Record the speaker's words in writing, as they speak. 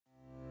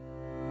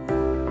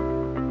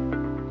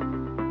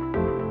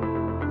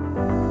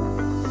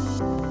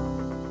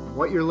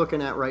What you're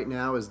looking at right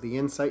now is the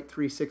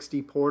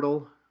Insite360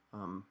 portal.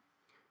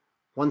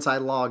 Once I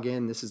log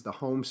in, this is the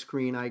home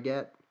screen I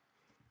get.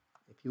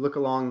 If you look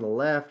along the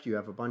left, you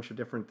have a bunch of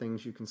different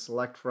things you can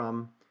select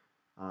from.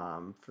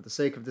 For the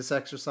sake of this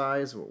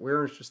exercise, what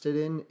we're interested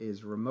in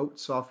is remote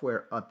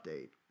software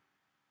update.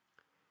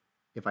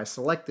 If I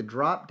select the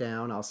drop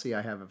down, I'll see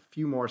I have a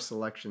few more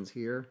selections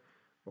here.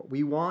 What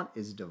we want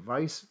is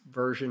device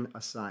version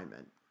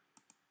assignment.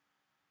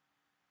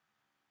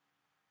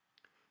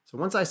 So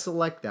once I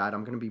select that,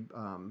 I'm going to be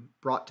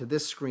brought to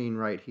this screen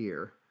right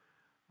here.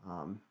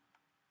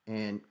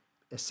 And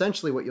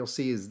essentially what you'll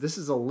see is this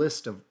is a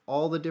list of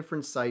all the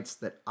different sites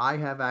that I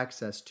have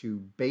access to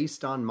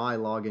based on my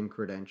login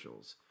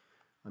credentials.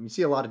 You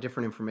see a lot of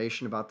different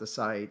information about the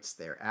sites,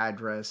 their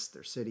address,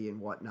 their city,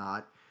 and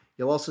whatnot.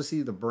 You'll also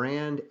see the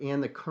brand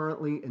and the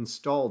currently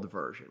installed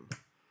version.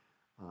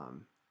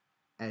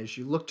 As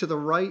you look to the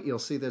right, you'll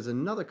see there's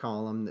another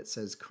column that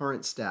says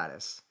current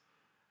status.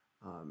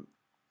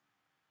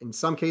 In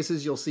some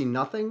cases, you'll see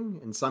nothing.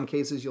 In some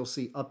cases, you'll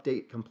see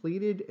update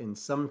completed. In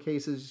some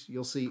cases,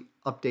 you'll see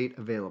update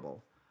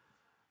available.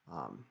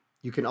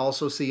 You can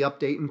also see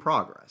update in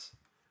progress.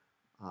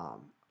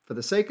 For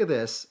the sake of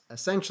this,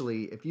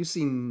 essentially, if you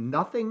see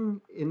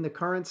nothing in the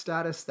current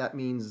status, that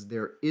means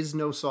there is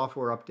no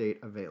software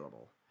update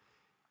available.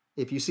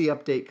 If you see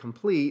update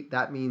complete,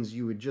 that means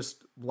you would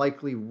just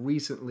likely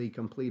recently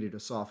completed a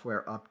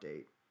software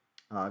update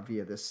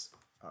via this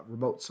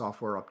remote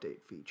software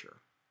update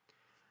feature.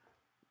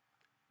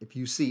 If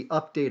you see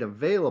update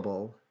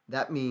available,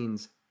 that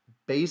means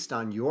based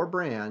on your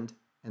brand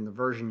and the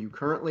version you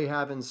currently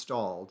have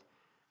installed,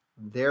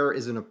 there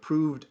is an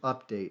approved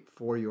update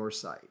for your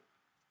site.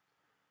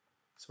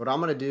 So what I'm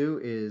going to do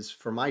is,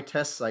 for my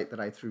test site that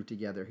I threw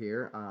together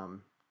here,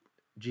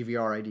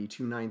 GVR ID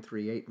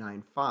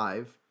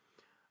 293895,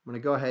 I'm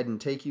going to go ahead and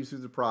take you through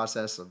the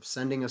process of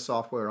sending a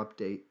software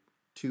update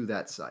to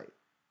that site.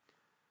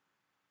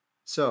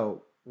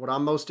 So what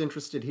I'm most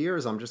interested here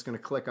is I'm just going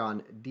to click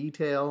on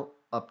Detail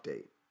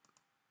Update.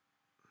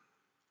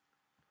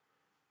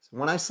 So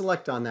when I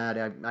select on that,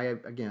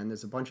 again,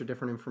 there's a bunch of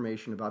different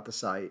information about the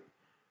site,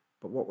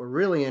 but what we're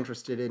really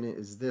interested in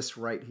is this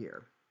right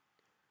here.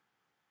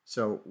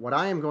 So what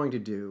I am going to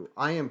do,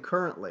 I am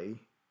currently,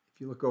 if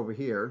you look over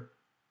here,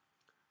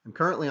 I'm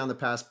currently on the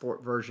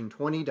Passport version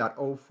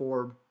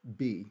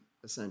 20.04b,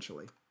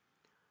 essentially.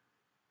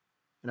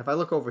 And if I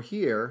look over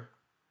here,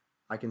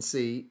 I can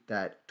see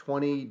that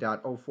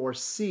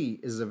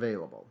 20.04c is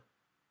available.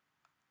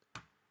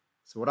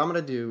 So what I'm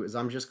going to do is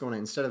I'm just going to,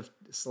 instead of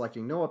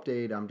selecting no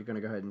update, I'm going to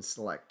go ahead and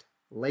select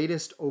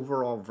latest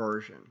overall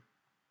version.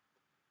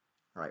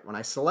 All right, when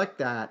I select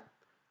that,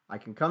 I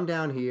can come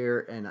down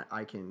here and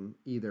I can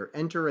either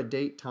enter a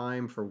date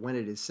time for when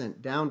it is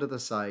sent down to the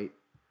site,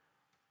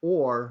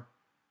 or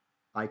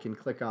I can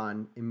click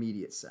on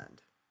immediate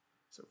send.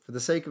 So for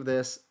the sake of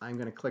this, I'm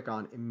going to click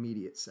on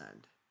immediate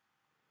send.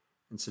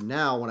 And so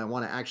now when I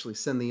want to actually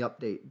send the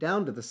update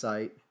down to the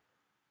site,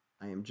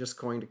 I am just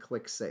going to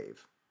click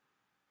save.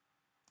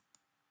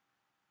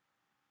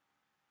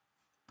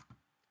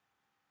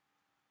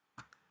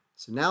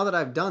 So now that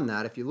I've done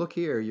that, if you look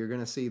here, you're going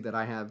to see that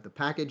I have the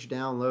package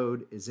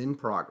download is in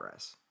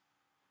progress.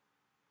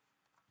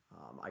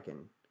 I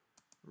can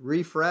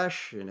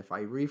refresh, and if I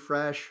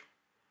refresh,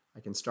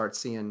 I can start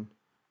seeing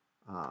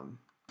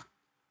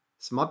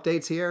some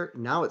updates here.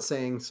 Now it's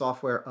saying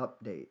software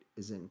update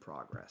is in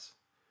progress.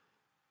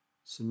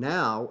 So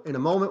now, in a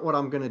moment, what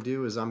I'm going to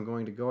do is I'm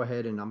going to go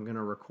ahead and I'm going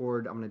to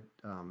record. I'm going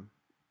to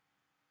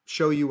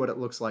show you what it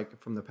looks like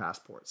from the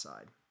Passport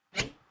side.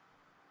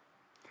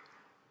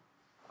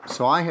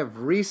 So I have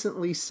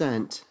recently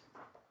sent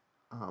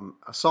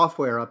a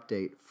software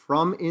update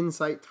from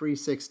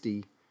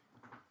Insite360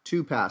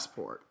 to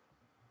Passport.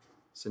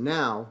 So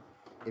now,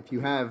 if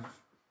you have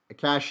a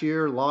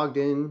cashier logged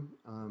in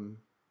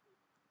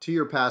to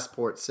your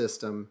Passport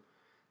system,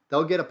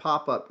 they'll get a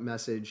pop-up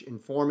message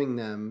informing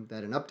them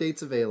that an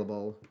update's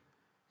available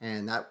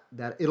and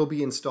that it'll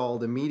be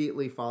installed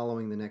immediately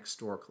following the next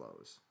store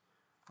close.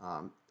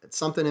 It's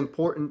something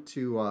important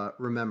to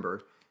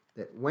remember,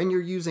 that when you're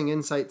using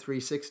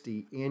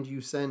Insite360 and you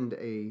send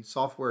a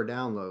software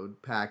download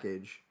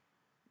package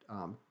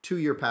to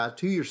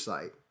your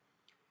site,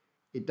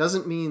 it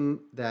doesn't mean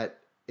that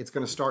it's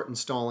going to start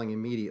installing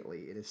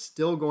immediately. It is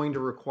still going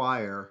to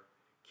require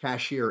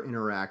cashier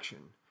interaction.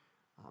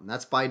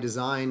 That's by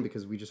design,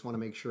 because we just want to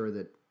make sure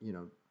that, you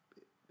know,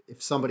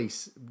 if somebody,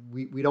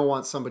 we don't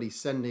want somebody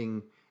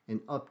sending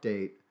an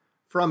update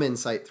from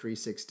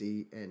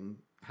Insite360 and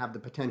have the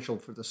potential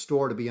for the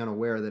store to be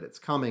unaware that it's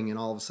coming, and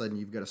all of a sudden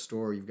you've got a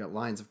store, you've got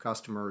lines of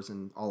customers,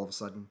 and all of a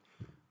sudden,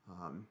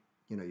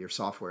 you know, your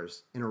software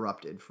is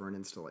interrupted for an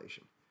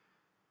installation.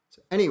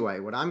 So anyway,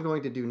 what I'm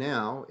going to do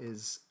now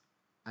is,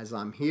 as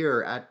I'm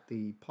here at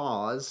the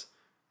pause,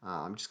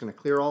 I'm just going to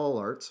clear all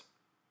alerts.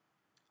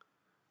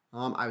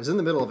 I was in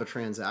the middle of a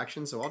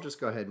transaction, so I'll just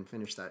go ahead and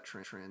finish that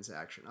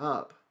transaction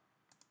up.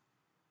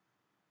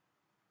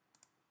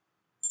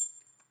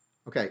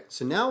 Okay,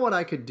 so now what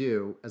I could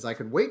do is I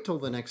could wait till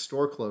the next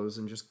store close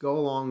and just go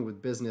along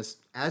with business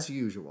as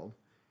usual.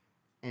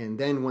 And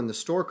then when the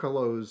store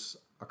close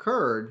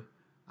occurred,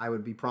 I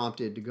would be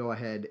prompted to go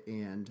ahead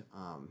and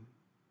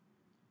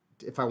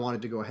if I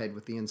wanted to go ahead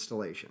with the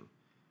installation.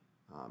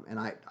 And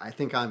I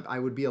think I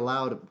would be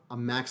allowed a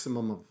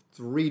maximum of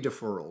 3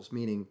 deferrals,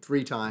 meaning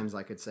 3 times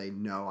I could say,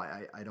 no,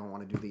 I don't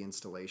want to do the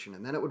installation.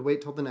 And then it would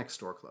wait till the next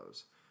store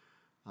close.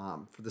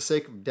 For the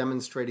sake of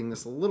demonstrating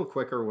this a little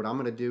quicker, what I'm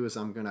going to do is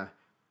I'm going to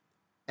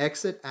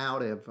exit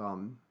out of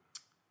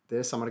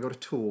this. I'm going to go to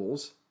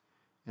Tools,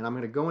 and I'm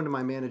going to go into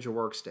my Manager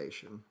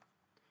Workstation.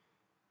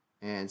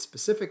 And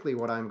specifically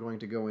what I'm going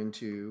to go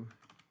into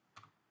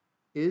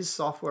is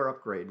Software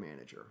Upgrade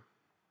Manager.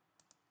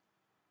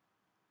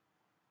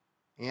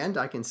 And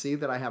I can see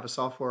that I have a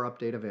software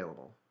update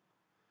available.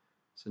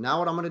 So now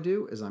what I'm going to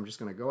do is I'm just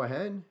going to go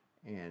ahead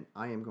and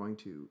I am going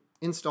to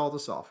install the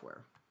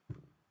software.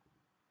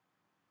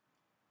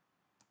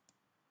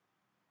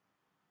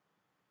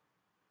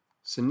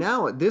 So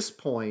now at this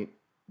point,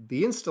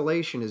 the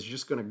installation is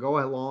just going to go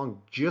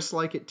along just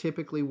like it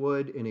typically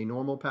would in a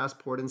normal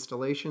Passport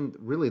installation.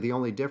 Really, the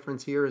only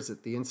difference here is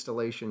that the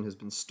installation has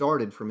been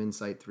started from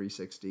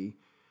Insite360,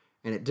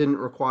 and it didn't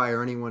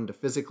require anyone to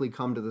physically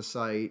come to the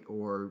site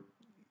or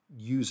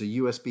use a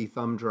USB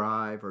thumb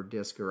drive or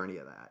disk or any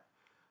of that.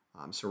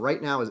 So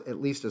right now, at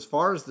least as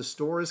far as the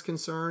store is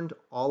concerned,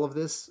 all of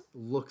this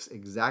looks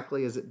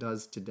exactly as it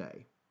does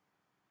today.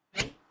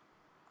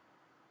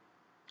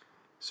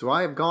 So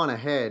I have gone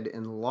ahead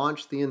and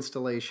launched the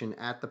installation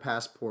at the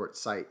Passport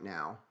site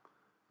now,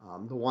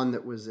 the one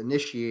that was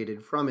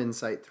initiated from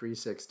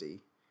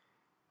Insite360.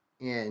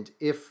 And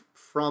if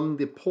from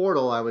the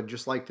portal I would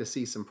just like to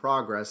see some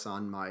progress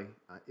on my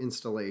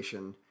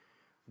installation,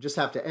 I just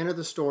have to enter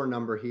the store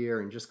number here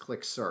and just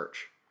click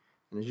search.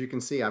 And as you can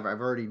see, I've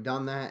already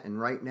done that,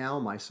 and right now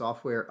my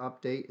software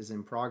update is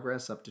in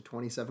progress up to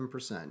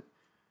 27%.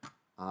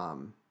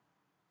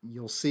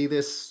 You'll see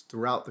this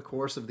throughout the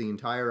course of the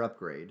entire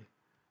upgrade.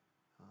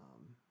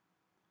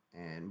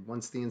 And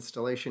once the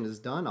installation is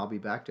done, I'll be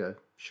back to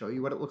show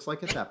you what it looks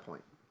like at that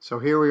point. So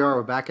here we are,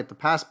 we're back at the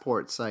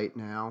Passport site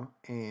now,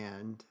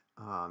 and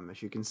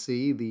as you can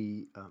see,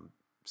 the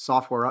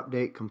software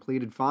update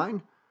completed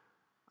fine.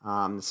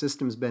 The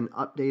system's been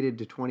updated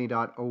to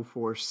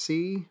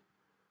 20.04c.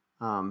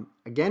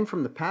 Again,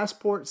 from the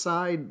Passport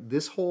side,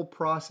 this whole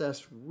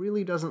process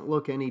really doesn't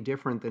look any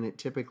different than it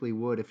typically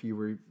would if you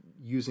were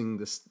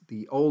using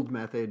the old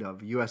method of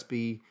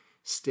USB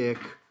stick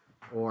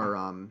or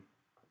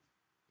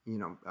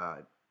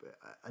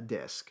a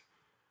disk.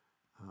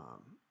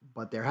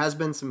 But there has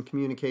been some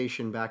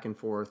communication back and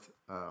forth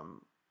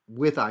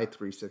with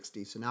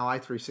i360. So now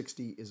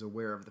i360 is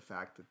aware of the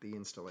fact that the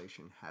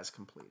installation has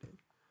completed.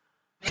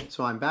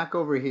 So I'm back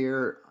over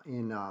here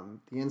in the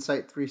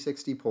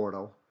Insite360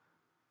 portal.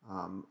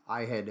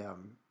 I had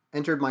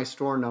entered my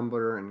store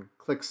number and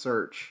clicked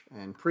search,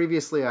 and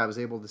previously I was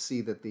able to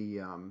see that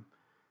the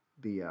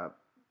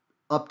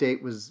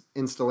update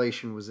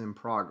installation was in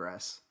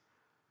progress.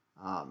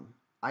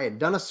 I had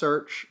done a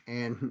search,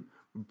 and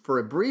for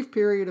a brief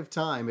period of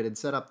time it had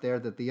said up there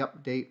that the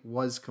update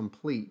was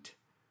complete.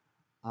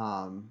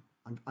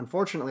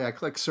 Unfortunately, I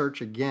clicked search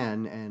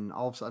again, and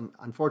all of a sudden,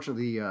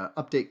 unfortunately,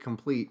 update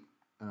complete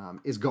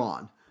is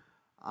gone.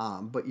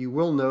 But you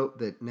will note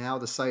that now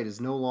the site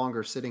is no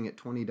longer sitting at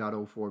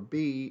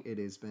 20.04b.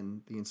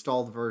 The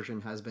installed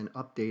version has been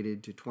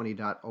updated to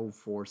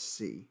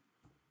 20.04c.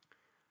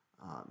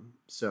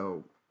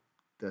 So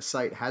the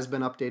site has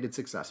been updated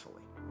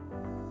successfully.